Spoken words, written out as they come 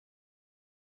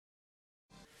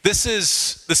This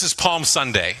is Palm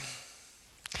Sunday.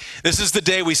 This is the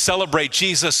day we celebrate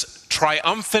Jesus'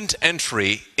 triumphant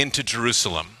entry into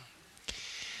Jerusalem.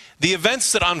 The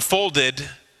events that unfolded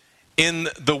in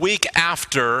the week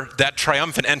after that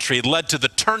triumphant entry led to the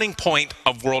turning point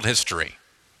of world history.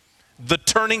 The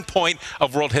turning point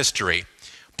of world history.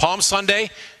 Palm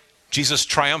Sunday, Jesus'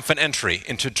 triumphant entry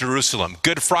into Jerusalem.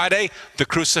 Good Friday, the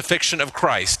crucifixion of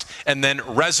Christ. And then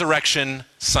Resurrection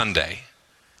Sunday.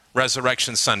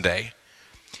 Resurrection Sunday.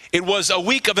 It was a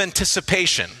week of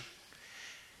anticipation.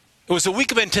 It was a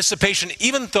week of anticipation,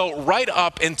 even though right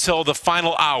up until the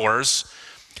final hours,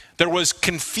 there was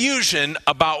confusion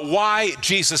about why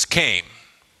Jesus came.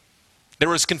 There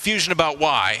was confusion about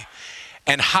why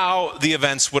and how the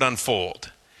events would unfold.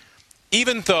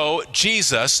 Even though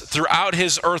Jesus, throughout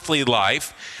his earthly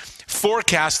life,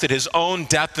 forecasted his own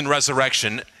death and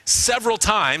resurrection, several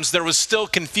times there was still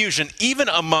confusion even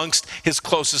amongst his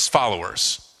closest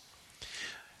followers.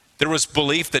 There was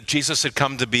belief that Jesus had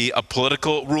come to be a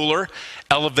political ruler,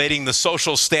 elevating the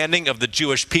social standing of the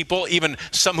Jewish people. Even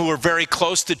some who were very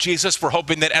close to Jesus were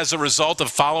hoping that as a result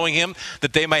of following him,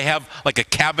 that they may have like a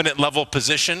cabinet level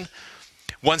position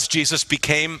once Jesus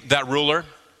became that ruler.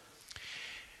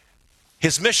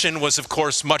 His mission was, of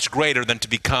course, much greater than to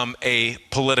become a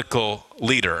political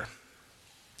leader.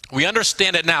 We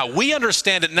understand it now. We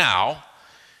understand it now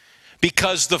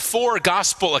because the four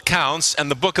gospel accounts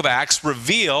and the book of Acts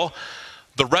reveal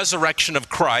the resurrection of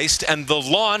Christ and the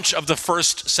launch of the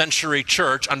first century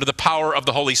church under the power of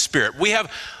the Holy Spirit. We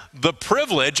have the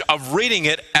privilege of reading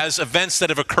it as events that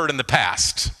have occurred in the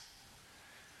past.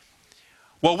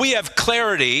 Well, we have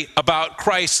clarity about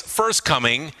Christ's first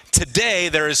coming. Today,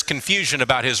 there is confusion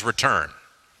about his return.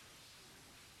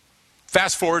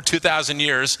 Fast forward 2,000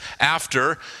 years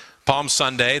after Palm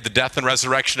Sunday, the death and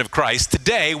resurrection of Christ.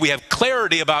 Today, we have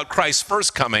clarity about Christ's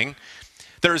first coming.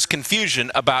 There is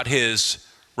confusion about his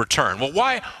return. Well,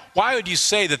 why would you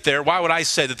say that why would I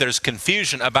say that there's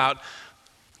confusion about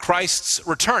Christ's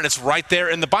return? It's right there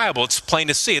in the Bible. It's plain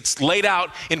to see. It's laid out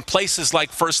in places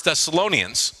like 1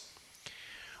 Thessalonians.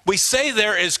 We say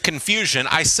there is confusion.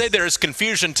 I say there is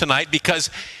confusion tonight because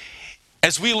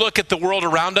as we look at the world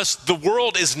around us, the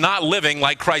world is not living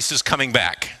like Christ is coming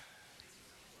back.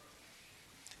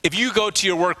 If you go to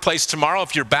your workplace tomorrow,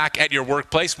 if you're back at your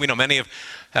workplace, we know many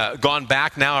have gone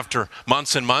back now after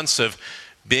months and months of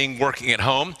working at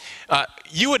home.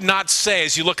 You would not say,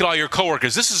 as you look at all your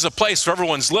coworkers, this is a place where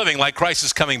everyone's living like Christ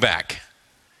is coming back.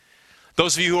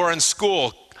 Those of you who are in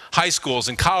school, high schools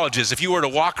and colleges, if you were to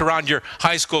walk around your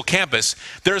high school campus,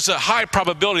 there's a high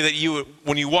probability that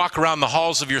when you walk around the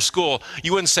halls of your school,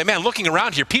 you wouldn't say, man, looking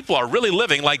around here, people are really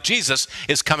living like Jesus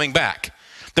is coming back.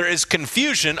 There is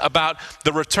confusion about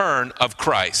the return of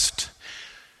Christ.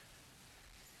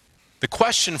 The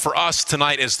question for us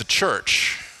tonight as the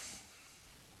church,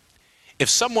 if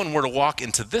someone were to walk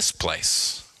into this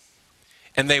place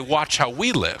and they watch how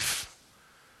we live,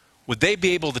 would they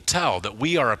be able to tell that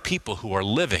we are a people who are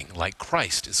living like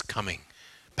Christ is coming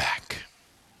back?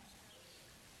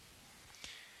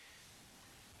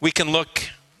 We can look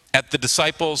at the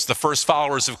disciples, the first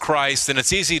followers of Christ, and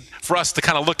it's easy for us to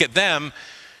kind of look at them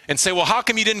and say, well, how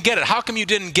come you didn't get it? How come you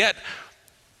didn't get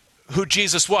who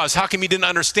Jesus was? How come you didn't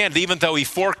understand it, even though he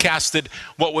forecasted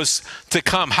what was to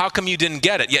come? How come you didn't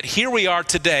get it? Yet here we are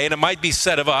today, and it might be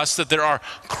said of us that there are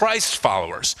Christ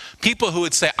followers, people who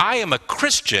would say, I am a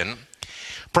Christian,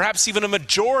 perhaps even a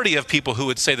majority of people who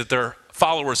would say that they're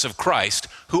followers of Christ,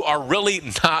 who are really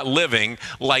not living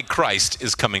like Christ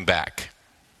is coming back.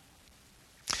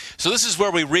 So this is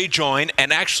where we rejoin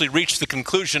and actually reach the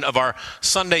conclusion of our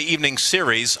Sunday evening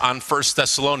series on 1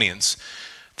 Thessalonians,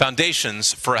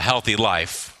 Foundations for a Healthy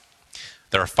Life.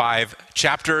 There are 5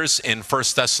 chapters in 1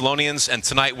 Thessalonians, and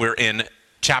tonight we're in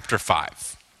chapter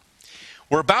 5.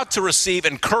 We're about to receive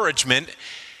encouragement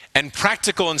and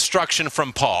practical instruction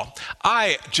from Paul.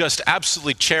 I just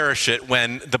absolutely cherish it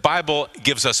when the Bible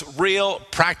gives us real,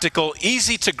 practical,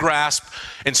 easy to grasp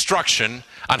instruction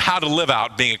on how to live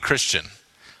out being a Christian.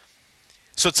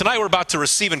 So tonight we're about to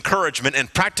receive encouragement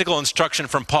and practical instruction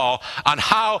from Paul on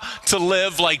how to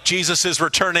live like Jesus is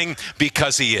returning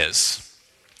because he is.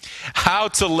 How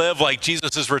to live like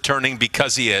Jesus is returning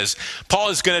because he is. Paul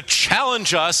is going to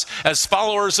challenge us as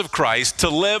followers of Christ to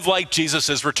live like Jesus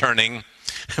is returning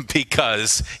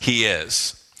because he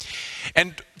is.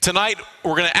 And tonight,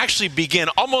 we're going to actually begin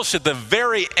almost at the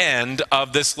very end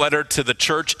of this letter to the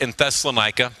church in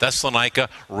Thessalonica. Thessalonica,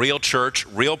 real church,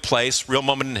 real place, real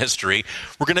moment in history.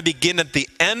 We're going to begin at the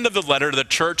end of the letter to the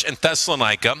church in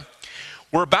Thessalonica.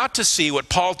 We're about to see what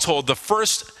Paul told the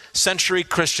first century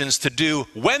Christians to do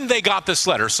when they got this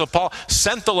letter. So Paul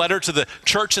sent the letter to the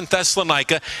church in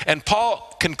Thessalonica, and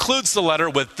Paul concludes the letter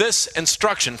with this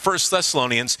instruction, 1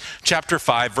 Thessalonians chapter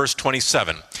 5, verse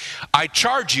 27. I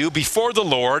charge you before the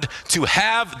Lord to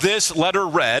have this letter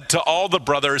read to all the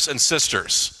brothers and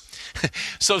sisters.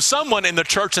 So someone in the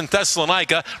church in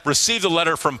Thessalonica received a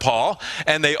letter from Paul,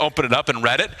 and they opened it up and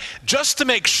read it, just to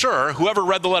make sure, whoever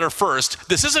read the letter first,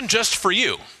 this isn't just for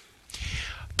you.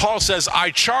 Paul says,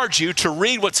 I charge you to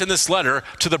read what's in this letter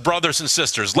to the brothers and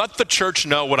sisters. Let the church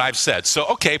know what I've said. So,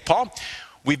 okay, Paul,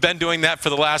 we've been doing that for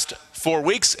the last 4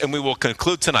 weeks, and we will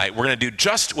conclude tonight. We're going to do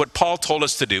just what Paul told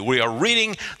us to do. We are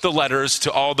reading the letters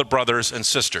to all the brothers and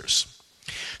sisters.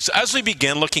 So as we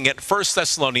begin looking at 1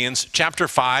 Thessalonians chapter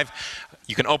 5,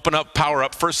 you can open up, power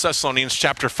up 1 Thessalonians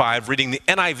chapter 5, reading the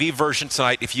NIV version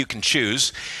tonight if you can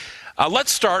choose.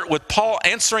 Let's start with Paul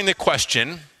answering the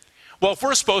question, well, if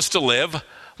we're supposed to live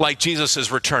like Jesus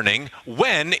is returning,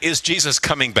 when is Jesus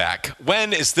coming back?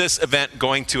 When is this event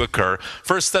going to occur?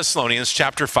 1 Thessalonians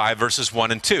chapter 5, verses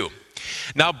 1 and 2.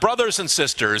 Now, brothers and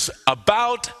sisters,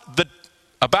 about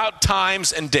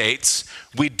times and dates,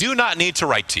 we do not need to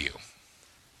write to you.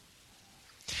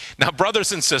 Now,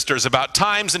 brothers and sisters, about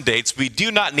times and dates, we do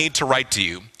not need to write to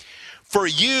you, for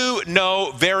you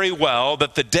know very well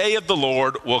that the day of the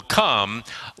Lord will come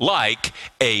like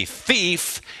a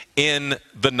thief in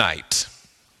the night.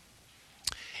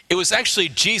 It was actually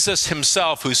Jesus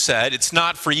himself who said, it's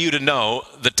not for you to know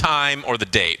the time or the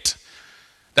date.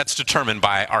 That's determined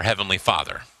by our Heavenly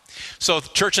Father. So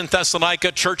church in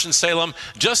Thessalonica, church in Salem,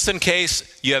 just in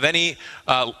case you have any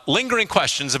lingering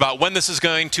questions about when this is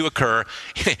going to occur,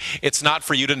 it's not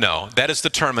for you to know. That is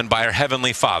determined by our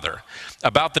Heavenly Father.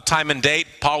 About the time and date,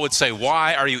 Paul would say,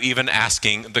 why are you even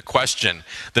asking the question?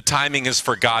 The timing is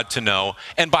for God to know.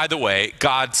 And by the way,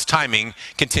 God's timing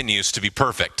continues to be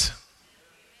perfect.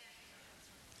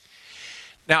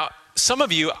 Now, some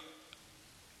of you,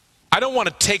 I don't want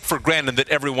to take for granted that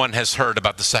everyone has heard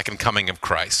about the second coming of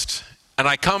Christ. And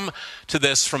I come to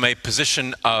this from a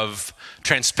position of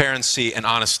transparency and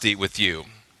honesty with you.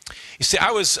 You see, I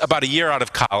was about a year out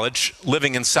of college,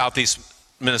 living in southeast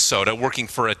Minnesota, working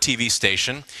for a TV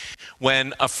station,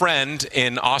 when a friend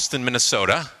in Austin,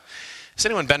 Minnesota, has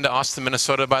anyone been to Austin,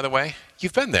 Minnesota, by the way?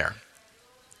 You've been there.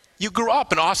 You grew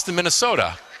up in Austin,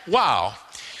 Minnesota. Wow.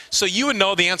 So you would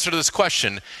know the answer to this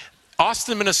question.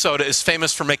 Austin, Minnesota is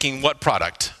famous for making what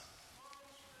product?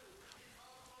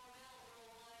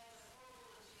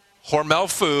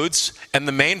 Hormel Foods, and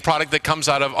the main product that comes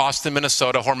out of Austin,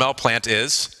 Minnesota, Hormel plant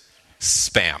is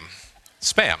Spam.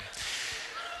 Spam.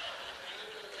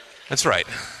 That's right.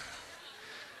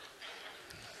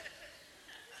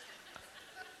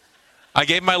 I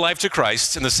gave my life to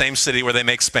Christ in the same city where they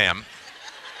make Spam.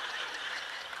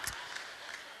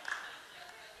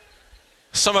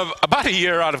 So I'm about a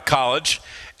year out of college,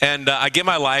 and I gave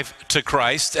my life to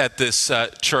Christ at this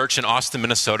church in Austin,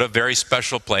 Minnesota, a very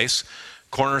special place,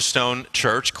 Cornerstone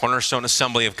Church, Cornerstone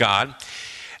Assembly of God.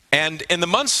 And in the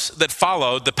months that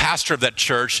followed, the pastor of that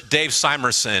church, Dave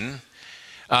Simerson,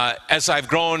 as I've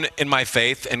grown in my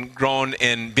faith and grown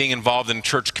in being involved in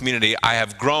church community, I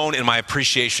have grown in my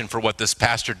appreciation for what this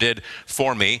pastor did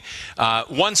for me.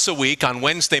 Once a week on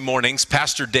Wednesday mornings,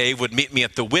 Pastor Dave would meet me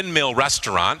at the Windmill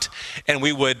Restaurant, and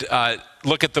we would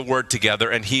look at the Word together,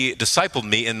 and he discipled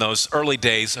me in those early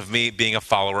days of me being a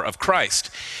follower of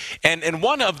Christ. And in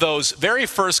one of those very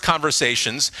first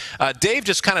conversations, Dave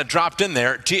just kind of dropped in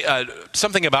there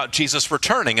something about Jesus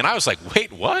returning, and I was like,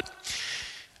 wait, what?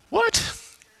 What?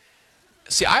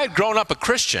 See, I had grown up a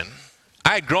Christian.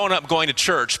 I had grown up going to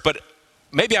church, but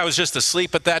maybe I was just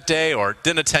asleep at that day or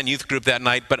didn't attend youth group that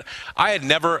night, but I had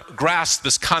never grasped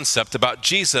this concept about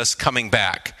Jesus coming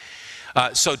back.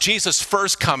 So Jesus'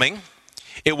 first coming,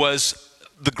 it was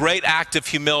the great act of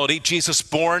humility. Jesus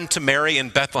born to Mary in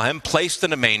Bethlehem, placed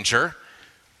in a manger.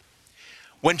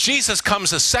 When Jesus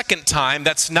comes a second time,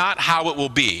 that's not how it will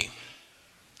be.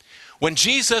 When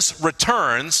Jesus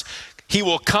returns, he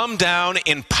will come down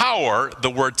in power, the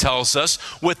word tells us,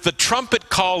 with the trumpet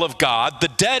call of God. The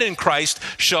dead in Christ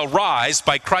shall rise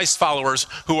by Christ's followers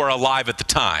who are alive at the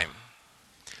time.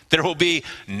 There will be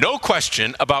no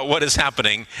question about what is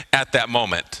happening at that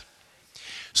moment.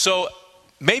 So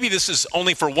maybe this is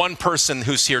only for one person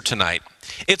who's here tonight.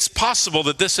 It's possible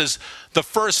that this is the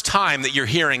first time that you're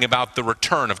hearing about the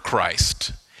return of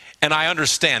Christ. And I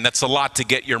understand that's a lot to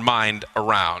get your mind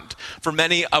around. For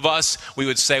many of us, we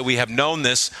would say we have known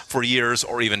this for years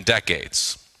or even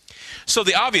decades. So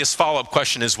the obvious follow-up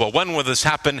question is, well, when will this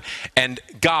happen? And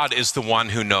God is the one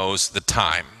who knows the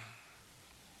time.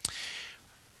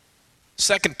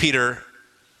 2 Peter,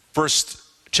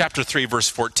 chapter 3, verse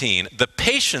 14, the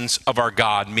patience of our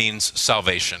God means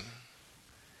salvation.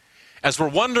 As we're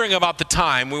wondering about the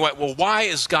time, we went, well, why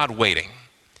is God waiting?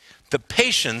 The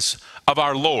patience of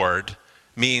our Lord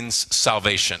means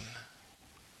salvation.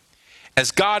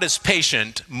 As God is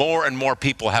patient, more and more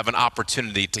people have an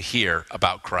opportunity to hear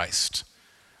about Christ.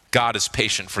 God is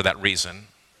patient for that reason.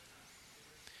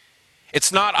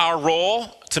 It's not our role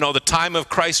to know the time of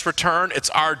Christ's return. It's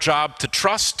our job to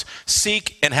trust,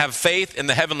 seek, and have faith in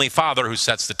the Heavenly Father who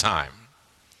sets the time.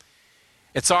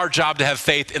 It's our job to have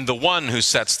faith in the one who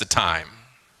sets the time.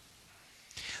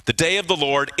 The day of the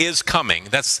Lord is coming.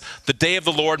 That's the day of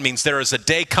the Lord means there is a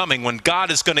day coming when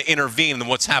God is going to intervene in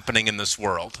what's happening in this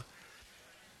world.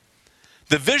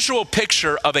 The visual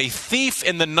picture of a thief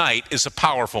in the night is a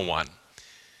powerful one.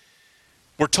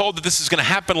 We're told that this is going to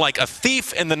happen like a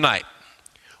thief in the night.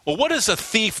 Well, what does a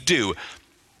thief do?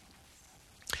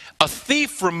 A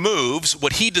thief removes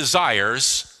what he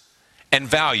desires and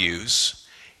values.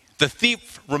 The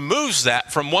thief removes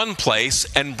that from one place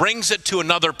and brings it to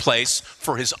another place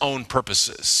for his own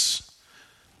purposes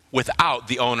without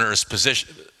the owner's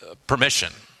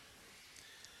permission.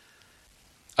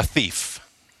 A thief.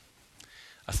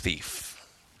 A thief.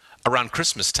 Around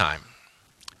Christmas time,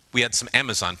 we had some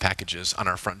Amazon packages on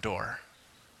our front door.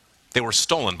 They were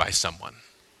stolen by someone.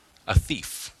 A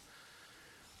thief.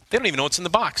 They don't even know what's in the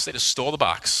box. They just stole the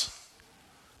box.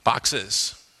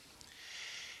 Boxes.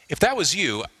 If that was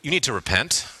you, you need to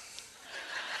repent.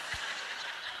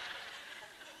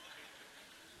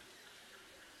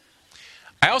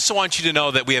 I also want you to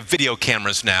know that we have video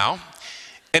cameras now.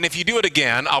 And if you do it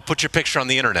again, I'll put your picture on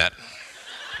the internet.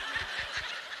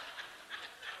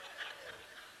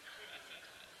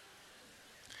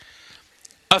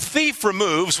 A thief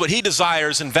removes what he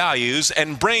desires and values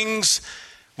and brings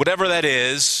whatever that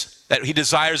is that he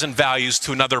desires and values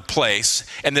to another place.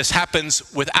 And this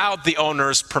happens without the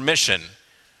owner's permission.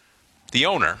 The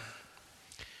owner.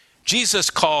 Jesus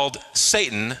called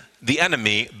Satan, the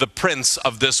enemy, the prince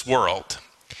of this world.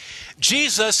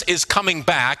 Jesus is coming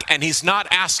back and he's not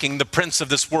asking the prince of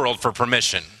this world for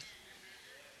permission.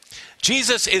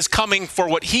 Jesus is coming for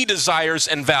what he desires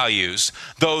and values,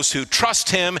 those who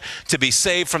trust him to be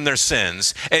saved from their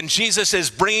sins. And Jesus is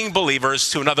bringing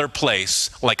believers to another place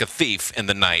like a thief in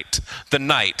the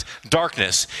night,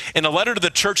 darkness. In a letter to the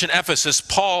church in Ephesus,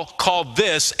 Paul called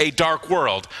this a dark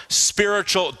world,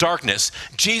 spiritual darkness.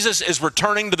 Jesus is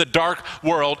returning to the dark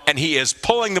world and he is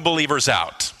pulling the believers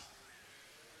out.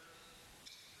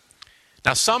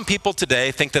 Now, some people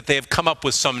today think that they've come up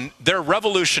with they're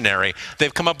revolutionary.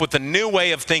 They've come up with a new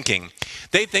way of thinking.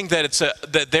 They think that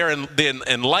that they're the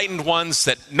enlightened ones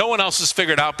that no one else has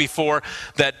figured out before,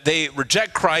 that they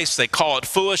reject Christ, they call it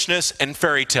foolishness and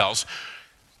fairy tales.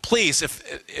 Please,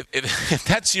 if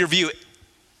that's your view,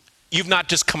 you've not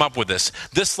just come up with this.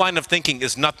 This line of thinking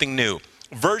is nothing new.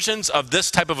 Versions of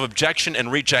this type of objection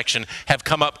and rejection have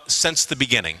come up since the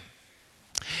beginning.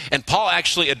 And Paul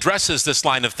actually addresses this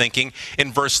line of thinking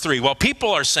in verse 3. While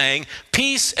people are saying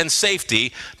peace and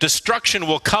safety, destruction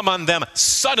will come on them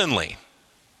suddenly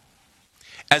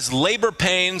as labor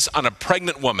pains on a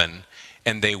pregnant woman,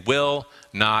 and they will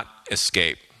not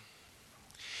escape.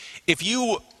 If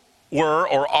you were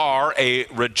or are a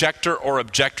rejecter or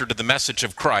objector to the message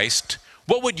of Christ,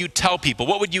 what would you tell people?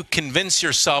 What would you convince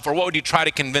yourself, or what would you try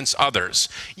to convince others?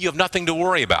 You have nothing to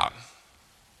worry about.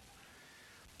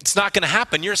 It's not going to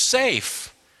happen. You're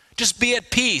safe. Just be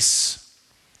at peace.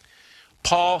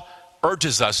 Paul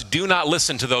urges us, do not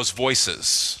listen to those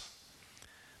voices.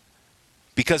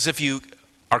 Because if you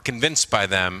are convinced by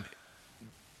them,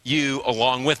 you,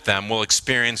 along with them, will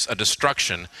experience a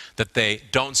destruction that they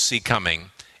don't see coming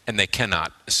and they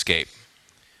cannot escape.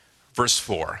 Verse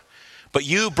 4. But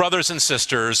you, brothers and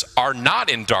sisters, are not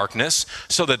in darkness,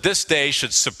 so that this day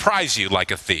should surprise you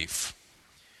like a thief.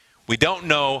 We don't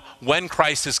know when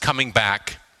Christ is coming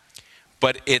back,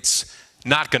 but it's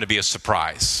not going to be a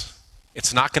surprise.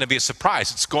 It's not going to be a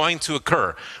surprise. It's going to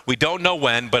occur. We don't know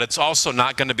when, but it's also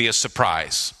not going to be a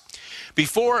surprise.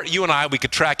 Before you and I, we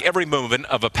could track every movement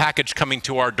of a package coming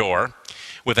to our door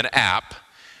with an app.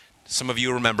 Some of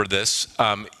you remember this.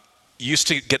 You used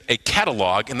to get a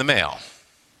catalog in the mail.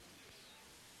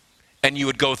 And you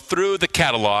would go through the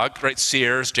catalog, right?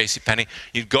 Sears, JCPenney.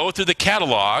 You'd go through the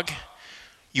catalog.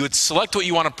 You would select what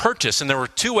you want to purchase, and there were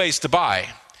two ways to buy.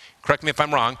 Correct me if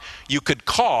I'm wrong. You could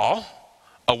call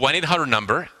a 1-800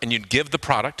 number, and you'd give the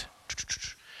product.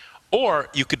 Or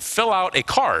you could fill out a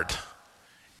card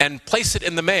and place it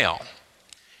in the mail.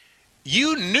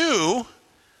 You knew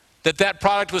that that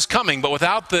product was coming, but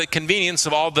without the convenience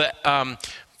of all the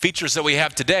features that we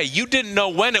have today, you didn't know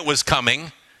when it was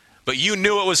coming, but you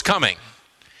knew it was coming.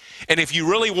 And if you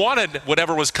really wanted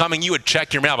whatever was coming, you would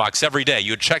check your mailbox every day.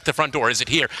 You would check the front door. Is it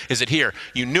here? Is it here?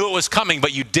 You knew it was coming,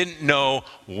 but you didn't know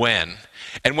when.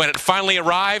 And when it finally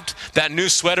arrived, that new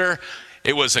sweater,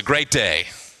 it was a great day.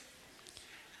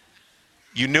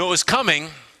 You knew it was coming,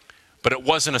 but it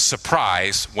wasn't a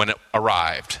surprise when it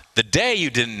arrived. The day you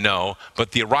didn't know,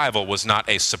 but the arrival was not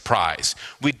a surprise.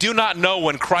 We do not know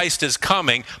when Christ is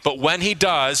coming, but when he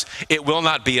does, it will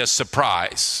not be a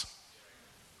surprise.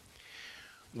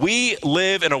 We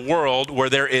live in a world where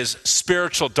there is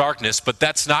spiritual darkness, but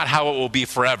that's not how it will be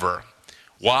forever.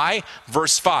 Why?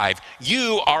 Verse 5,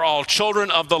 you are all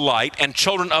children of the light and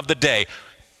children of the day.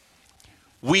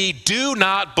 We do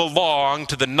not belong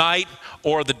to the night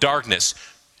or the darkness.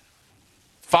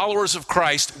 Followers of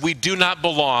Christ, we do not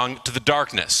belong to the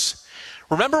darkness.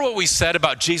 Remember what we said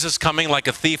about Jesus coming like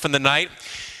a thief in the night?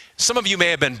 Some of you may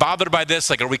have been bothered by this,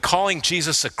 like, are we calling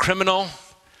Jesus a criminal?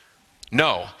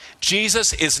 No,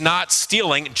 Jesus is not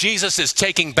stealing. Jesus is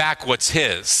taking back what's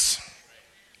his.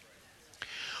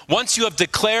 Once you have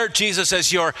declared Jesus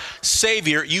as your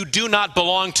Savior, you do not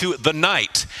belong to the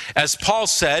night. As Paul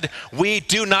said, we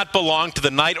do not belong to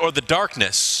the night or the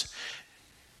darkness.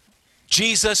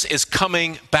 Jesus is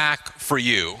coming back for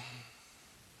you.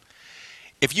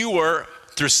 If you were,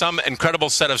 through some incredible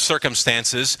set of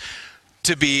circumstances,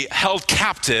 to be held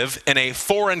captive in a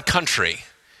foreign country,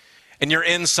 and you're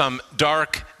in some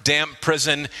dark, damp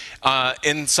prison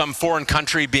in some foreign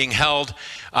country being held,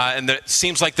 and it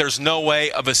seems like there's no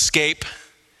way of escape,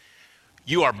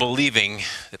 you are believing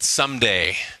that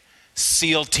someday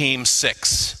SEAL Team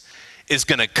 6 is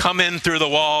going to come in through the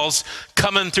walls,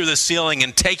 come in through the ceiling,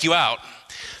 and take you out.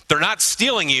 They're not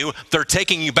stealing you, they're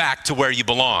taking you back to where you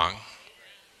belong.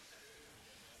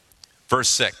 Verse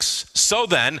 6, so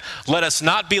then, let us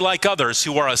not be like others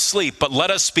who are asleep, but let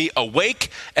us be awake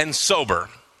and sober.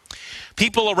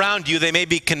 People around you, they may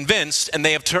be convinced, and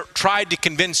they have tried to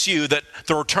convince you that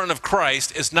the return of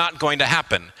Christ is not going to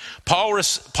happen. Paul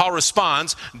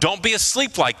responds, don't be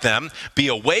asleep like them, be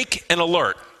awake and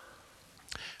alert.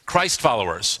 Christ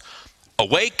followers,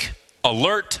 awake,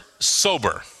 alert,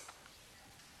 sober.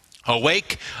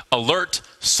 Awake, alert,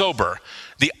 sober.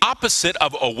 The opposite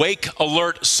of awake,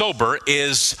 alert, sober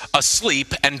is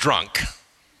asleep and drunk.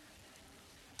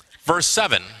 Verse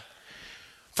 7,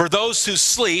 for those who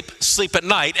sleep, sleep at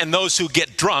night, and those who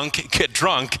get drunk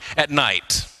at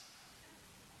night.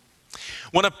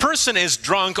 When a person is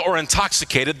drunk or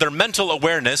intoxicated, their mental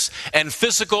awareness and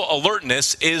physical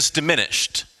alertness is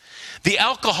diminished. The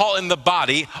alcohol in the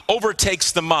body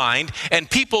overtakes the mind, and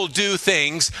people do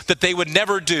things that they would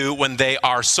never do when they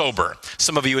are sober.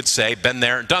 Some of you would say, been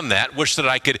there, done that, wish that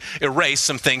I could erase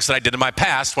some things that I did in my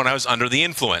past when I was under the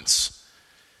influence.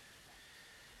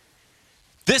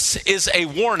 This is a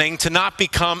warning to not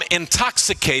become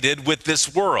intoxicated with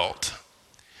this world,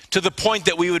 to the point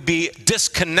that we would be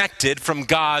disconnected from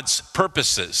God's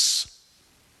purposes.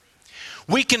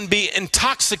 We can be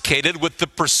intoxicated with the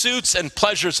pursuits and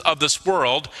pleasures of this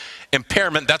world.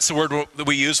 Impairment, that's the word that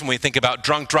we use when we think about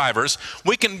drunk drivers.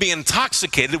 We can be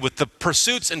intoxicated with the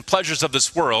pursuits and pleasures of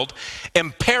this world,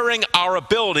 impairing our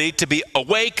ability to be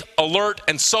awake, alert,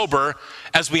 and sober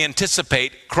as we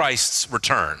anticipate Christ's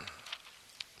return.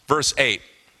 Verse 8,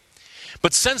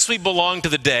 but since we belong to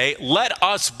the day, let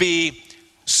us be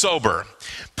sober,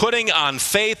 putting on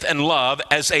faith and love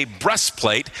as a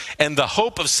breastplate and the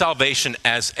hope of salvation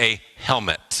as a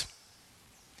helmet.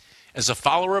 As a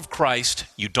follower of Christ,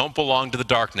 you don't belong to the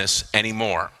darkness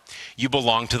anymore. You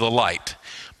belong to the light.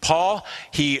 Paul,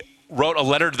 he wrote a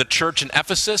letter to the church in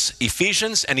Ephesus,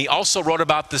 Ephesians, and he also wrote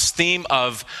about this theme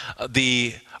of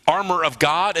the armor of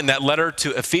God in that letter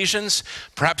to Ephesians.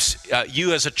 Perhaps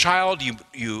you as a child,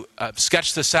 you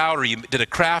sketched this out, or you did a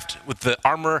craft with the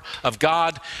armor of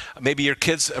God. Maybe your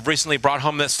kids have recently brought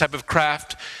home this type of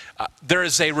craft. There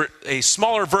is a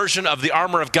smaller version of the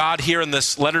armor of God here in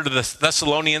this letter to the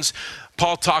Thessalonians.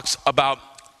 Paul talks about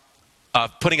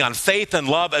putting on faith and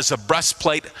love as a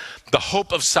breastplate, the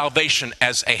hope of salvation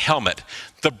as a helmet.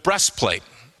 The breastplate.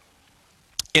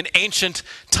 In ancient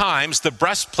times, the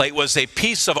breastplate was a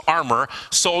piece of armor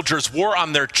soldiers wore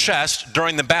on their chest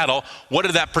during the battle. What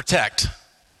did that protect?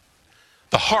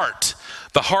 The heart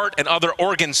and other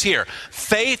organs here.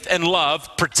 Faith and love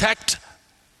protect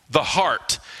the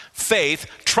heart. Faith,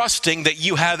 trusting that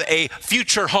you have a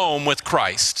future home with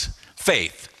Christ.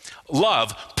 Faith.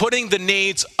 Love, putting the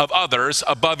needs of others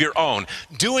above your own.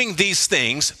 Doing these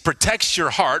things protects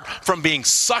your heart from being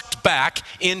sucked back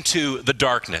into the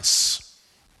darkness.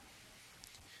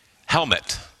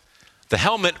 Helmet. The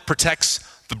helmet protects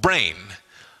the brain,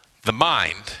 the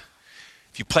mind.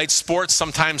 If you played sports,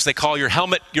 sometimes they call your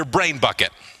helmet your brain bucket.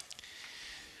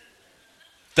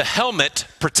 The helmet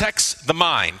protects the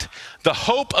mind. The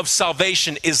hope of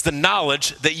salvation is the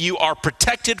knowledge that you are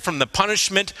protected from the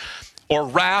punishment or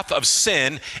wrath of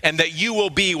sin and that you will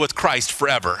be with Christ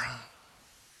forever.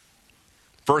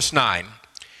 Verse 9,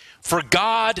 for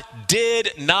God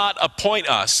did not appoint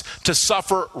us to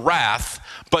suffer wrath,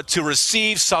 but to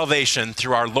receive salvation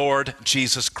through our Lord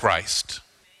Jesus Christ.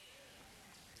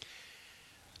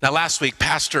 Now last week,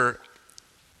 Pastor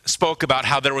spoke about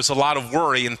how there was a lot of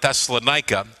worry in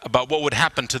Thessalonica about what would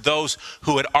happen to those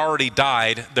who had already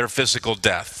died their physical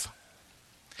death.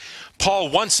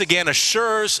 Paul once again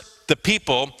assures the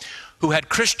people who had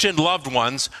Christian loved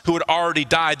ones who had already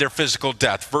died their physical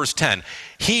death. Verse 10,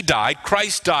 he died,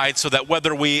 Christ died, so that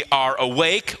whether we are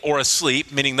awake or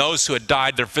asleep, meaning those who had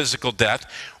died their physical death,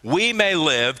 we may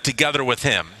live together with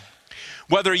him.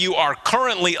 Whether you are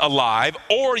currently alive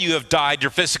or you have died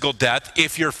your physical death,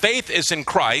 if your faith is in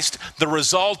Christ, the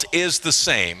result is the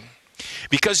same.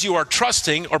 Because you are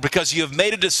trusting or because you have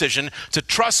made a decision to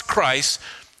trust Christ,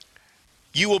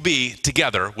 you will be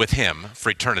together with him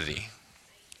for eternity.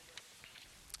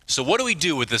 So what do we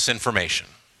do with this information?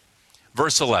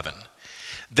 Verse 11,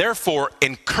 therefore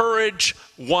encourage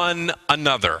one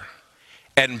another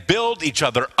and build each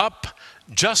other up,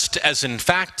 just as in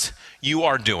fact you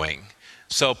are doing.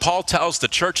 So Paul tells the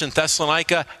church in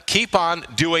Thessalonica, keep on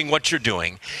doing what you're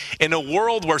doing. In a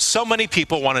world where so many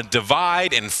people want to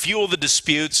divide and fuel the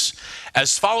disputes,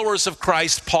 as followers of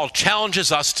Christ, Paul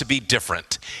challenges us to be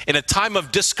different. In a time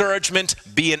of discouragement,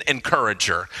 be an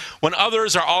encourager. When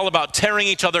others are all about tearing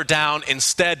each other down,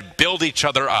 instead build each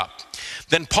other up.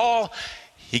 Then Paul,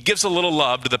 he gives a little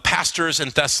love to the pastors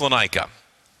in Thessalonica,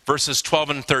 verses 12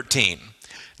 and 13.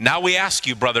 Now we ask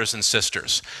you, brothers and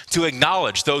sisters, to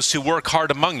acknowledge those who work hard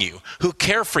among you, who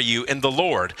care for you in the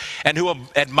Lord, and who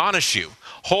admonish you.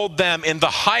 Hold them in the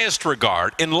highest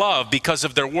regard, in love because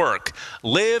of their work.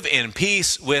 Live in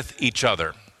peace with each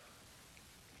other.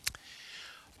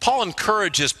 Paul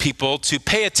encourages people to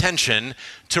pay attention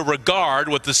to regard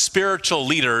what the spiritual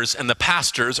leaders and the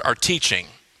pastors are teaching.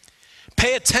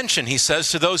 Pay attention, he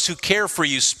says, to those who care for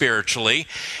you spiritually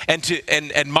and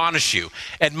admonish you.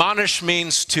 Admonish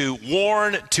means to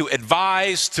warn, to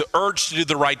advise, to urge to do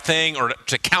the right thing, or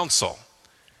to counsel.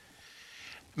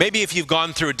 Maybe if you've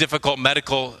gone through a difficult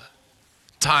medical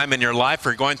time in your life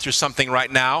or going through something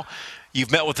right now,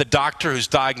 you've met with a doctor who's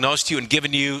diagnosed you and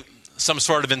given you some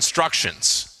sort of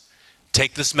instructions.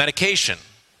 Take this medication.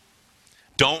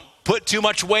 Don't put too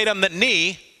much weight on that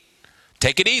knee.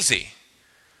 Take it easy.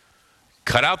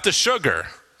 Cut out the sugar,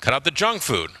 cut out the junk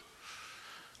food.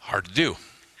 Hard to do.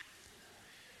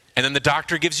 And then the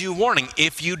doctor gives you a warning.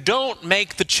 If you don't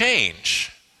make the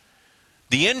change,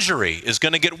 the injury is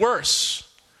going to get worse.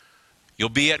 You'll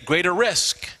be at greater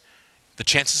risk. The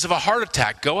chances of a heart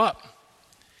attack go up.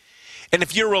 And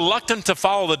if you're reluctant to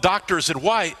follow the doctor's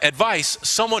advice,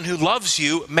 someone who loves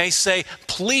you may say,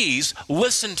 please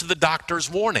listen to the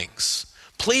doctor's warnings.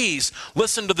 Please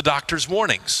listen to the doctor's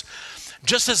warnings.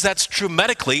 Just as that's true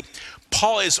medically,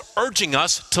 Paul is urging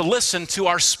us to listen to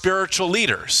our spiritual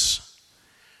leaders.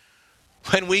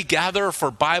 When we gather for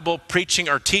Bible preaching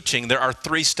or teaching, there are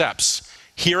 3 steps.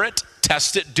 Hear it,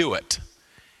 test it, do it.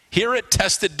 Hear it,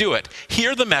 test it, do it.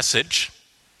 Hear the message.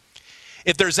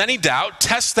 If there's any doubt,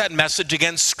 test that message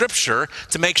against Scripture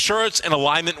to make sure it's in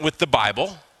alignment with the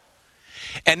Bible.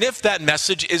 And if that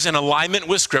message is in alignment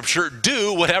with Scripture,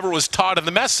 do whatever was taught in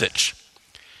the message.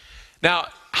 Now,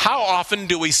 how often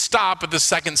do we stop at the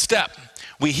second step?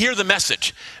 We hear the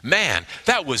message. Man,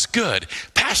 that was good.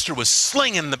 Pastor was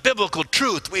slinging the biblical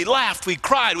truth. We laughed, we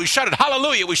cried, we shouted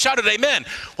hallelujah, we shouted amen.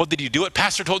 Well, did you do what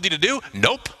Pastor told you to do?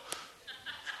 Nope.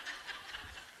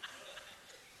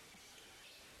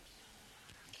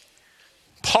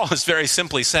 Paul is very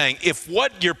simply saying, if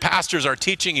what your pastors are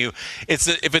teaching you,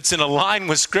 if it's in line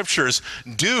with Scriptures,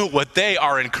 do what they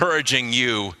are encouraging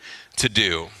you to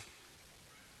do.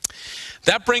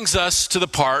 That brings us to the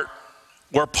part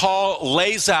where Paul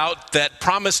lays out that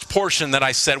promised portion that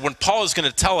I said, when Paul is going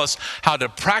to tell us how to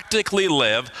practically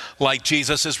live like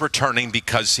Jesus is returning,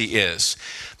 because he is.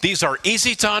 These are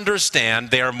easy to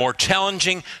understand. They are more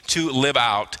challenging to live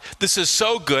out. This is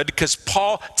so good because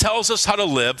Paul tells us how to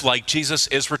live like Jesus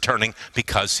is returning,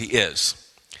 because he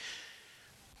is.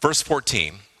 Verse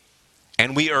 14,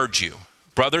 and we urge you,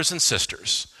 brothers and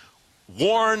sisters,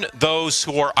 warn those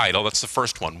who are idle. That's the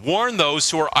first one. Warn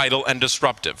those who are idle and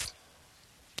disruptive.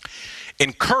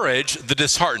 Encourage the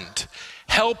disheartened.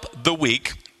 Help the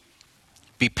weak.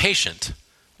 Be patient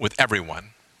with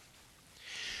everyone.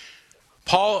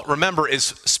 Paul, remember, is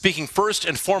speaking first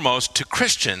and foremost to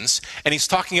Christians, and he's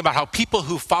talking about how people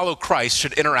who follow Christ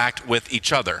should interact with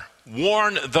each other.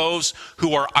 Warn those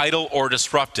who are idle or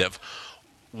disruptive.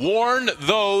 Warn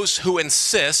those who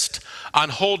insist on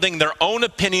holding their own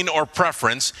opinion or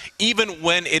preference, even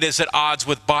when it is at odds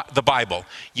with the Bible.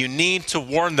 You need to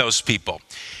warn those people.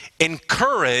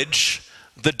 Encourage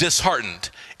the disheartened.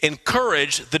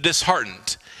 Encourage the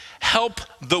disheartened. Help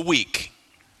the weak.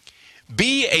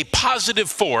 Be a positive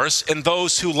force in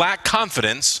those who lack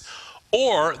confidence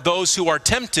or those who are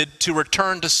tempted to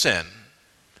return to sin.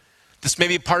 This may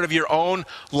be part of your own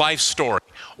life story,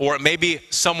 or it may be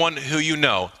someone who you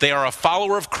know. They are a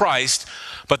follower of Christ,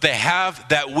 but they have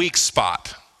that weak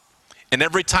spot. And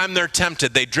every time they're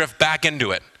tempted, they drift back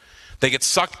into it. They get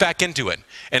sucked back into it.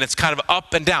 And it's kind of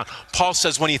up and down. Paul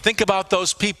says, when you think about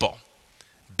those people,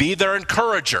 be their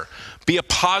encourager. Be a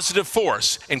positive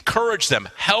force. Encourage them.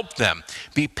 Help them.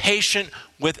 Be patient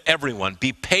with everyone.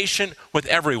 Be patient with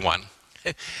everyone.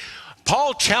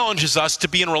 Paul challenges us to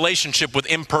be in relationship with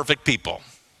imperfect people.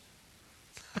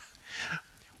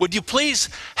 Would you please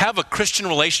have a Christian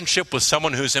relationship with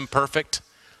someone who's imperfect?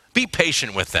 Be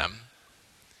patient with them.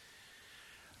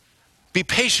 Be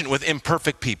patient with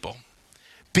imperfect people.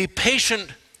 Be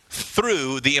patient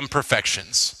through the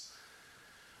imperfections.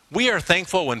 We are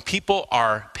thankful when people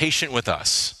are patient with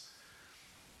us,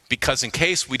 because in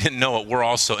case we didn't know it, we're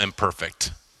also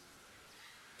imperfect.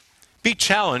 Be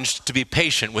challenged to be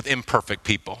patient with imperfect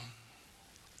people.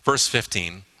 Verse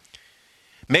 15,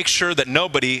 make sure that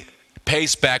nobody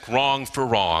pays back wrong for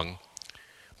wrong,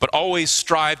 but always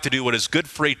strive to do what is good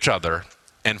for each other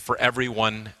and for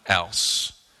everyone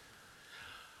else.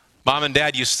 Mom and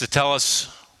Dad used to tell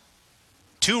us,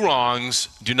 2 wrongs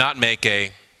do not make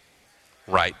a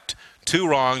right. 2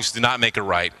 wrongs do not make a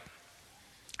right.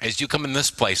 As you come in this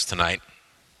place tonight,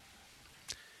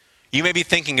 you may be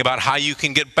thinking about how you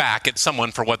can get back at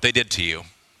someone for what they did to you.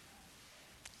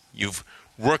 You've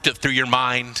worked it through your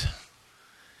mind.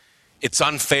 It's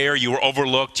unfair. You were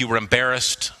overlooked. You were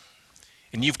embarrassed.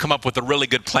 And you've come up with a really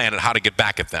good plan on how to get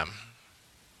back at them.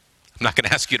 I'm not going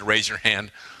to ask you to raise your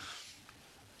hand,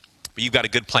 but you've got a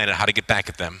good plan on how to get back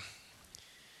at them.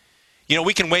 You know,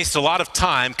 we can waste a lot of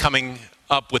time coming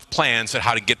up with plans on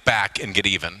how to get back and get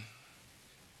even.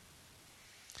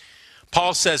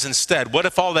 Paul says instead, what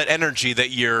if all that energy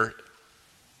that you're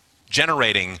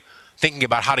generating, thinking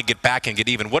about how to get back and get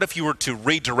even, what if you were to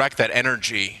redirect that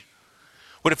energy?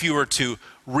 What if you were to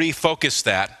refocus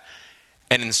that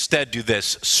and instead do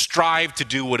this? Strive to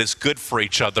do what is good for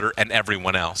each other and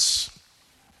everyone else.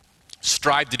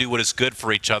 Strive to do what is good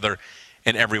for each other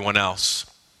and everyone else.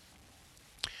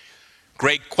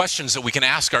 Great questions that we can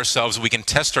ask ourselves, we can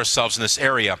test ourselves in this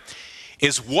area.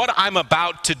 Is what I'm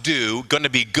about to do going to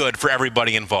be good for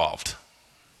everybody involved?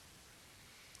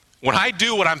 When I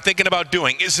do what I'm thinking about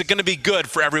doing, is it going to be good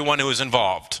for everyone who is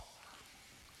involved?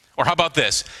 Or how about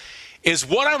this? Is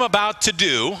what I'm about to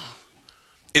do,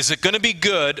 is it going to be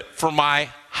good for my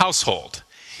household?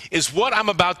 Is what I'm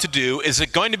about to do, is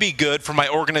it going to be good for my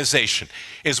organization?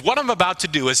 Is what I'm about to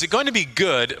do, is it going to be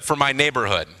good for my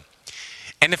neighborhood?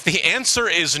 And if the answer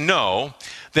is no,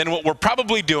 then what we're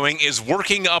probably doing is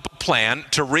working up a plan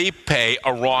to repay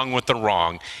a wrong with the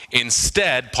wrong.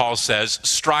 Instead, Paul says,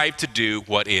 strive to do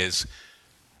what is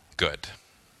good.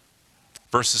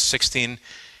 Verses 16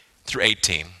 through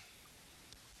 18.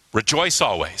 Rejoice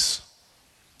always.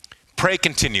 Pray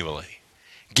continually.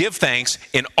 Give thanks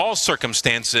in all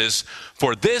circumstances,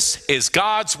 for this is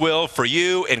God's will for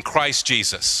you in Christ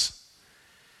Jesus.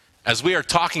 As we are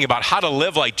talking about how to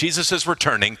live like Jesus is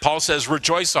returning, Paul says,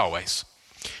 rejoice always.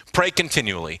 Pray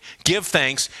continually. Give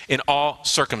thanks in all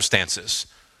circumstances.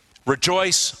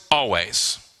 Rejoice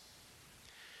always.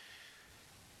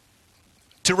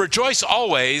 To rejoice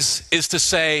always is to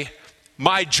say,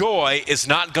 my joy is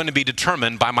not going to be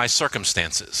determined by my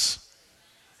circumstances.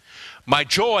 My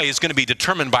joy is going to be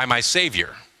determined by my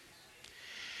Savior.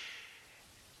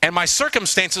 And my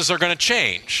circumstances are going to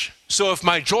change. So if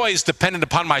my joy is dependent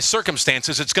upon my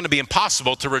circumstances, it's going to be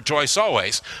impossible to rejoice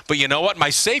always. But you know what? My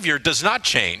Savior does not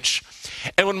change.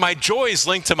 And when my joy is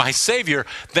linked to my Savior,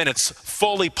 then it's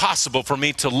fully possible for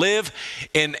me to live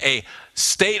in a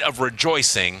state of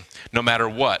rejoicing no matter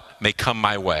what may come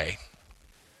my way.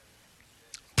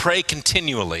 Pray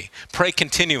continually. Pray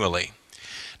continually.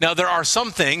 Now, there are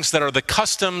some things that are the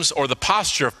customs or the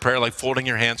posture of prayer, like folding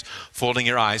your hands, folding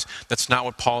your eyes. That's not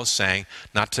what Paul is saying.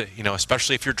 Not to,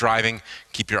 especially if you're driving,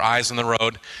 keep your eyes on the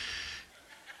road.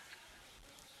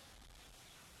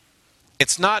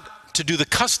 It's not to do the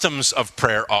customs of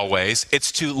prayer always.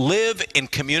 It's to live in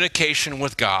communication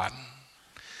with God.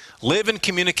 Live in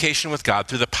communication with God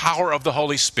through the power of the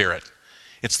Holy Spirit.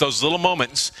 It's those little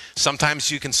moments. Sometimes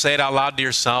you can say it out loud to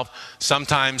yourself.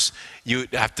 Sometimes you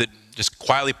have to just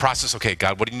quietly process, okay,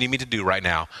 God, what do you need me to do right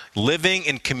now? Living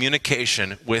in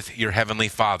communication with your Heavenly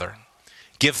Father.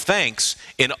 Give thanks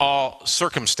in all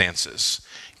circumstances.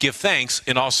 Give thanks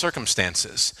in all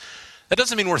circumstances. That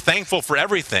doesn't mean we're thankful for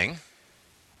everything.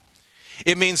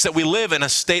 It means that we live in a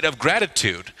state of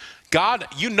gratitude. God,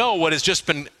 you know what has just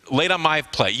been laid on my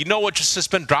plate. You know what just has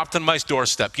been dropped on my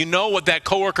doorstep. You know what that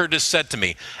coworker just said to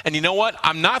me. And you know what?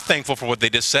 I'm not thankful for what they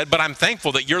just said, but I'm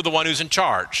thankful that you're the one who's in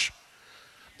charge.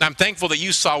 I'm thankful that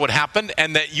you saw what happened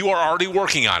and that you are already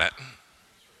working on it.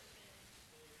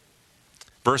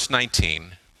 Verse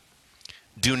 19,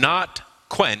 do not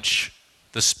quench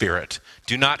the Spirit.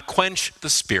 Do not quench the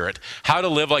Spirit. How to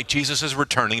live like Jesus is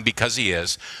returning, because he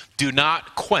is. Do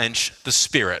not quench the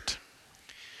Spirit.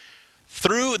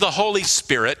 Through the Holy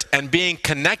Spirit and being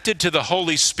connected to the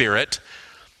Holy Spirit,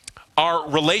 our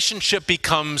relationship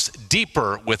becomes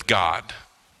deeper with God.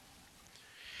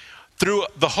 Through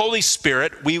the Holy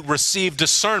Spirit, we receive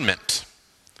discernment.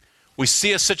 We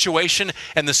see a situation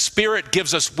and the Spirit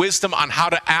gives us wisdom on how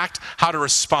to act, how to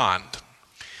respond.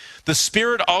 The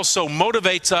Spirit also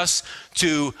motivates us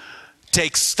to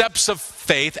take steps of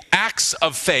faith, acts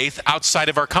of faith outside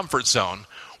of our comfort zone.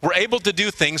 We're able to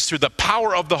do things through the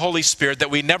power of the Holy Spirit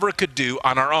that we never could do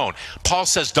on our own. Paul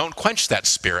says, don't quench that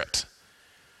Spirit.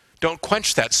 Don't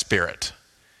quench that Spirit.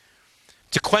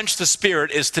 To quench the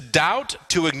Spirit is to doubt,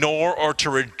 to ignore, or to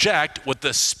reject what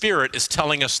the Spirit is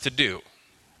telling us to do.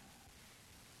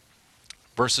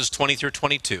 Verses 20 through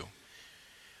 22.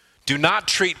 Do not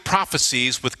treat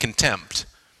prophecies with contempt,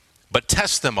 but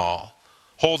test them all.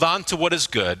 Hold on to what is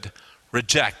good.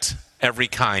 Reject every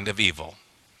kind of evil.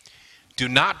 Do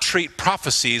not treat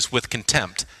prophecies with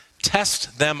contempt.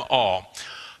 Test them all.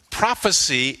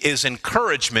 Prophecy is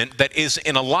encouragement that is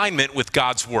in alignment with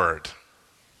God's word.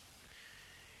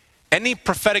 Any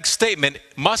prophetic statement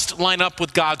must line up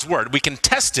with God's word. We can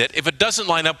test it. If it doesn't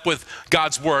line up with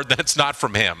God's word, then it's not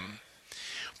from him.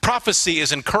 Prophecy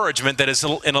is encouragement that is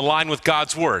in line with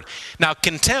God's word. Now,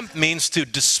 contempt means to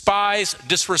despise,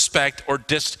 disrespect, or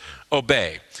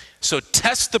disobey. So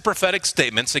test the prophetic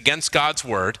statements against God's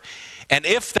word, and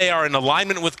if they are in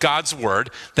alignment with God's word,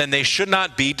 then they should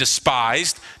not be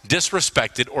despised,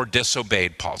 disrespected, or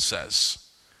disobeyed, Paul says.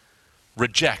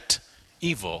 Reject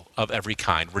evil of every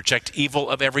kind. Reject evil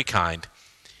of every kind.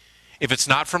 If it's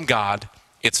not from God,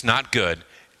 it's not good,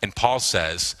 and Paul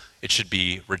says it should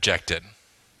be rejected.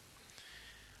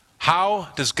 How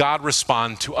does God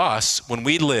respond to us when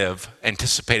we live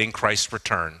anticipating Christ's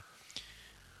return?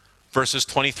 Verses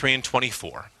 23 and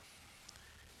 24.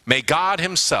 May God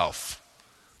himself,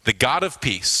 the God of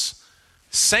peace,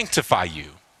 sanctify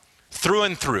you through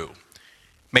and through.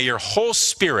 May your whole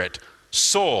spirit,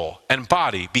 soul, and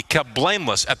body be kept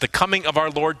blameless at the coming of our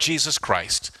Lord Jesus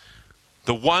Christ.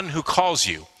 The one who calls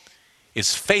you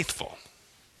is faithful,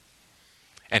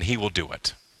 and he will do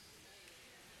it.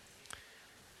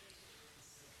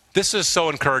 This is so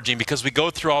encouraging because we go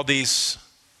through all these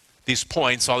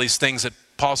points, all these things that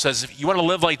Paul says, if you want to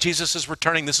live like Jesus is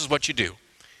returning, this is what you do.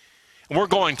 And we're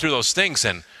going through those things,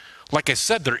 and like I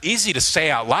said, they're easy to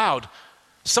say out loud.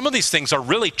 Some of these things are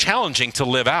really challenging to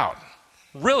live out.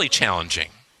 Really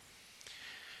challenging.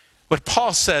 But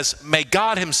Paul says, may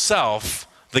God himself,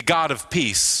 the God of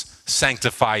peace,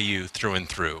 sanctify you through and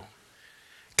through.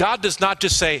 God does not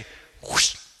just say,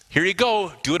 whoosh, here you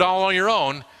go, do it all on your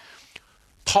own.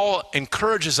 Paul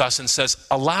encourages us and says,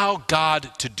 allow God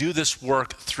to do this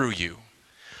work through you.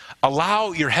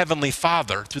 Allow your Heavenly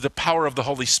Father, through the power of the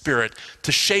Holy Spirit,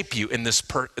 to shape you in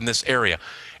this area.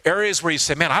 Areas where you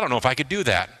say, man, I don't know if I could do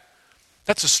that.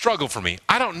 That's a struggle for me.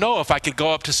 I don't know if I could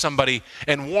go up to somebody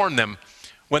and warn them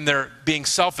when they're being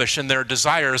selfish and their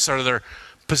desires or their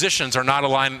positions are not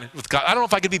aligned with God. I don't know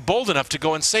if I could be bold enough to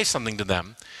go and say something to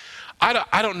them.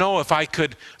 I don't know if I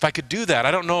could do that.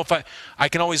 I don't know if I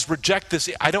can always reject this.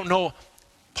 I don't know.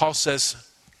 Paul says,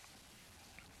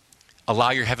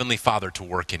 allow your Heavenly Father to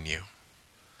work in you.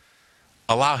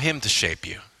 Allow him to shape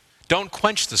you. Don't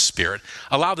quench the Spirit.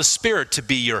 Allow the Spirit to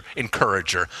be your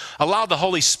encourager. Allow the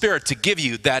Holy Spirit to give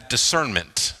you that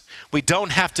discernment. We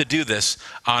don't have to do this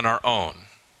on our own.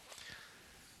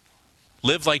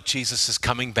 Live like Jesus is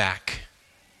coming back,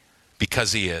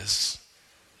 because he is.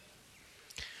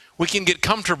 We can get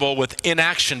comfortable with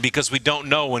inaction because we don't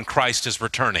know when Christ is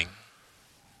returning.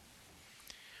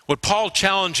 What Paul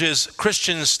challenges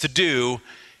Christians to do,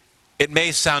 it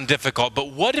may sound difficult,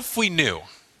 but what if we knew?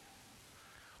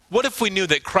 What if we knew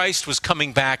that Christ was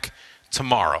coming back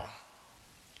tomorrow?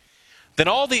 Then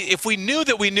if we knew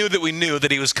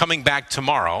that he was coming back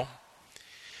tomorrow,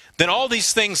 then all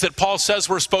these things that Paul says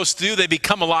we're supposed to do, they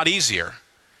become a lot easier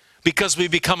because we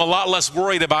become a lot less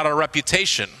worried about our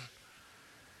reputation.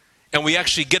 and we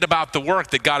actually get about the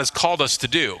work that God has called us to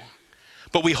do.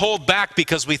 But we hold back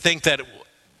because we think that,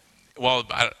 well,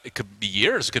 it could be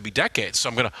years, it could be decades, so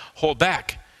I'm going to hold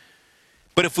back.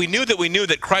 But if we knew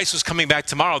that Christ was coming back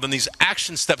tomorrow, then these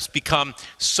action steps become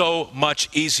so much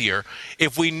easier.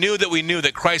 If we knew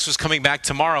that Christ was coming back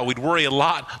tomorrow, we'd worry a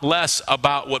lot less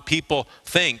about what people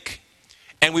think.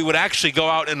 And we would actually go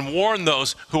out and warn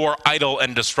those who are idle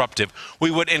and disruptive.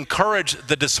 We would encourage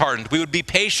the disheartened. We would be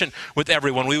patient with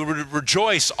everyone. We would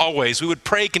rejoice always. We would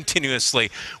pray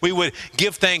continuously. We would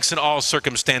give thanks in all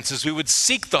circumstances. We would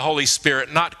seek the Holy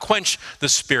Spirit, not quench the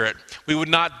Spirit. We would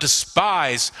not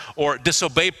despise or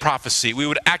disobey prophecy. We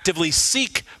would actively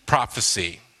seek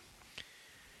prophecy.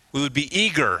 We would be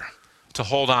eager to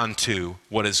hold on to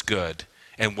what is good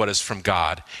and what is from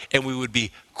God. And we would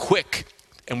be quick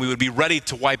and we would be ready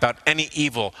to wipe out any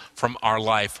evil from our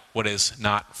life, what is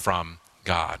not from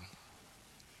God.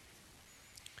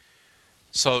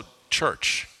 So,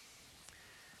 church,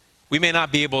 we may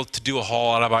not be able to do a whole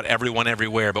lot about everyone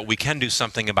everywhere, but we can do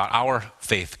something about our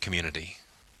faith community.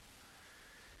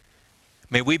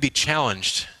 May we be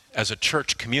challenged as a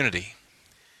church community.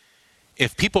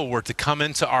 If people were to come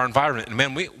into our environment, and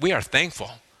man, we are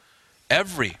thankful.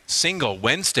 Every single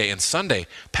Wednesday and Sunday,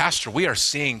 Pastor, we are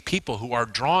seeing people who are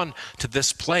drawn to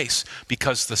this place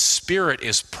because the Spirit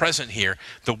is present here.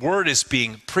 The Word is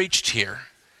being preached here.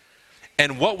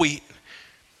 And we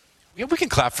can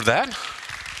clap for that.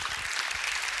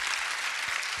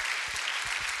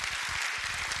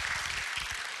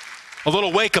 A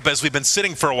little wake up as we've been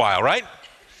sitting for a while, right?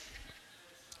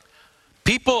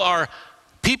 People are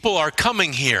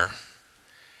coming here.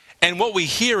 And what we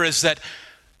hear is that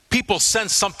people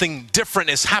sense something different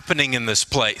is happening in this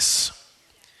place.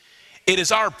 It is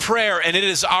our prayer and it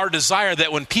is our desire that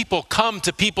when people come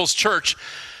to People's Church,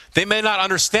 they may not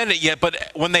understand it yet,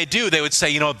 but when they do, they would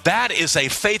say, that is a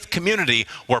faith community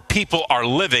where people are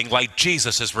living like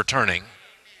Jesus is returning.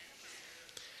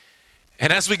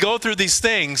 And as we go through these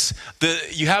things,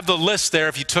 you have the list there.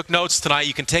 If you took notes tonight,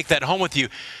 you can take that home with you.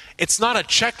 It's not a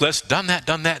checklist, done that,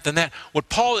 done that, done that. What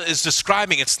Paul is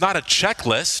describing, it's not a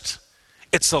checklist.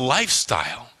 It's a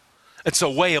lifestyle. It's a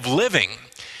way of living.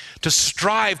 To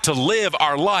strive to live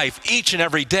our life each and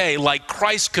every day like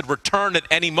Christ could return at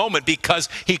any moment, because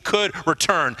he could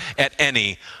return at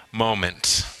any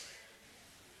moment.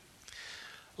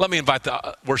 Let me invite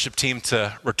the worship team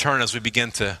to return as we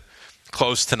begin to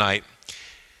close tonight.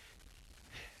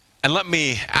 And let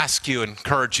me ask you,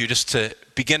 encourage you just to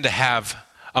begin to have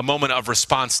a moment of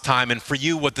response time. And for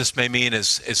you, what this may mean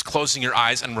is closing your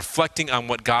eyes and reflecting on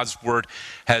what God's word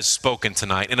has spoken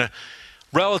tonight. In a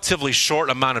relatively short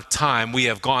amount of time, we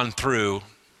have gone through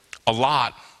a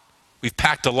lot. We've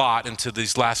packed a lot into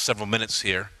these last several minutes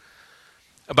here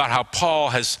about how Paul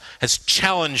has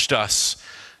challenged us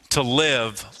to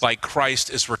live like Christ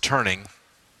is returning.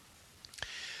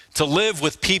 To live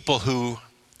with people who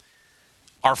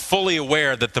are fully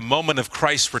aware that the moment of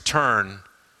Christ's return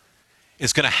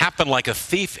is going to happen like a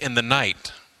thief in the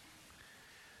night.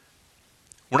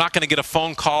 We're not going to get a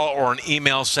phone call or an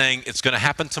email saying it's going to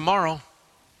happen tomorrow.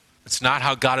 It's not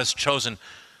how God has chosen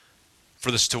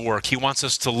for this to work. He wants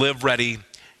us to live ready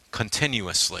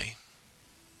continuously.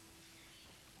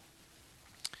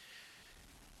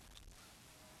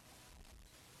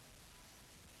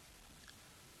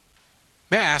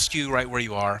 May I ask you right where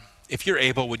you are, if you're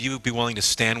able, would you be willing to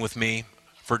stand with me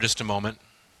for just a moment?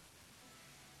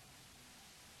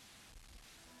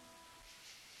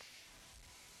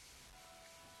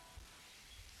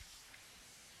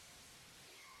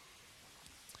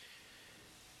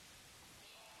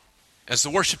 As the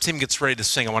worship team gets ready to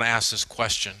sing, I want to ask this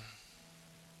question.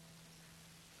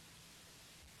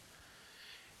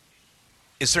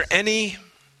 Is there any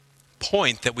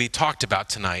point that we talked about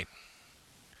tonight?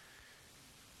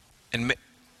 And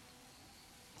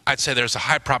I'd say there's a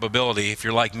high probability, if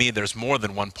you're like me, there's more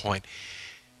than one point,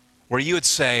 where you would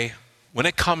say, when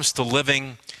it comes to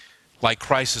living like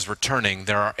Christ is returning,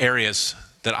 there are areas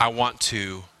that I want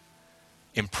to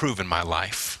improve in my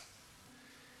life.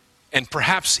 And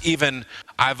perhaps even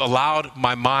I've allowed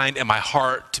my mind and my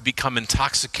heart to become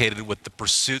intoxicated with the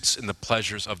pursuits and the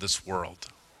pleasures of this world.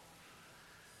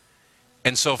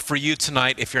 And so for you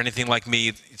tonight, if you're anything like me,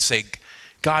 you'd say,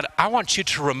 God, I want you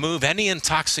to remove any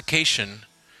intoxication.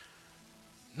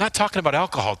 I'm not talking about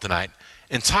alcohol tonight.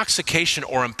 Intoxication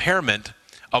or impairment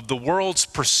of the world's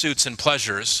pursuits and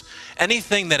pleasures.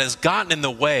 Anything that has gotten in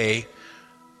the way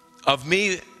of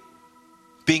me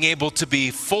being able to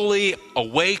be fully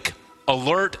awake,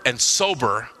 alert, and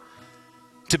sober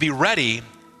to be ready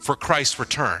for Christ's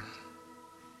return.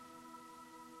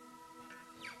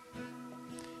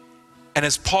 And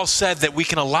as Paul said, that we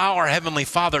can allow our Heavenly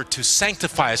Father to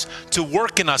sanctify us, to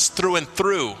work in us through and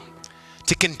through,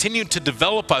 to continue to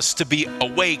develop us to be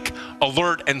awake,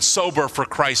 alert, and sober for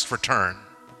Christ's return.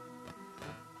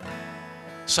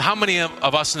 So how many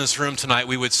of us in this room tonight,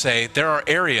 we would say, there are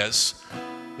areas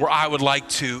where I would like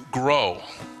to grow.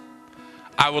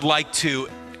 I would like to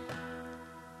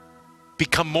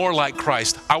become more like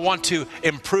Christ. I want to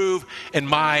improve in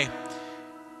my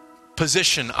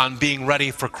position on being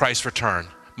ready for Christ's return.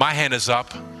 My hand is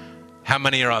up. How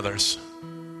many are others?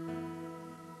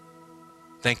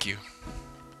 Thank you.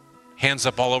 Hands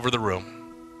up all over the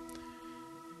room.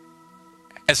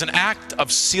 As an act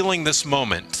of sealing this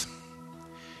moment,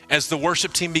 as the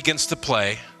worship team begins to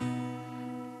play,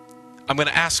 I'm going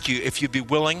to ask you if you'd be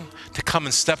willing to come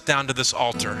and step down to this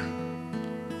altar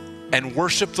and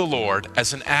worship the Lord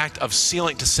as an act of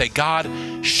sealing, to say, God,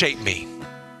 shape me.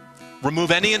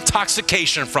 Remove any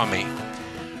intoxication from me.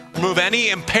 Remove any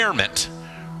impairment.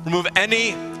 Remove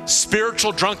any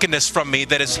spiritual drunkenness from me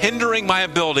that is hindering my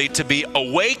ability to be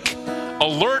awake,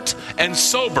 alert, and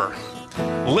sober,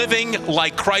 living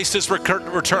like Christ is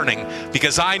returning,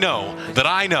 because I know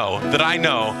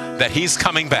that He's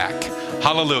coming back.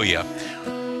 Hallelujah.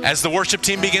 As the worship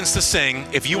team begins to sing,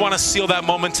 if you want to seal that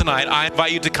moment tonight, I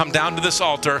invite you to come down to this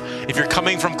altar. If you're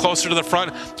coming from closer to the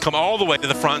front, come all the way to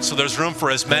the front so there's room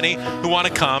for as many who want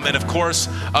to come. And of course,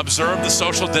 observe the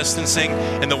social distancing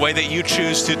in the way that you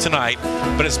choose to tonight.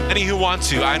 But as many who want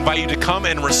to, I invite you to come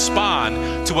and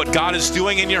respond to what God is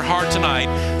doing in your heart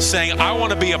tonight, saying, I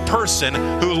want to be a person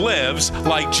who lives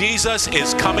like Jesus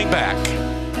is coming back.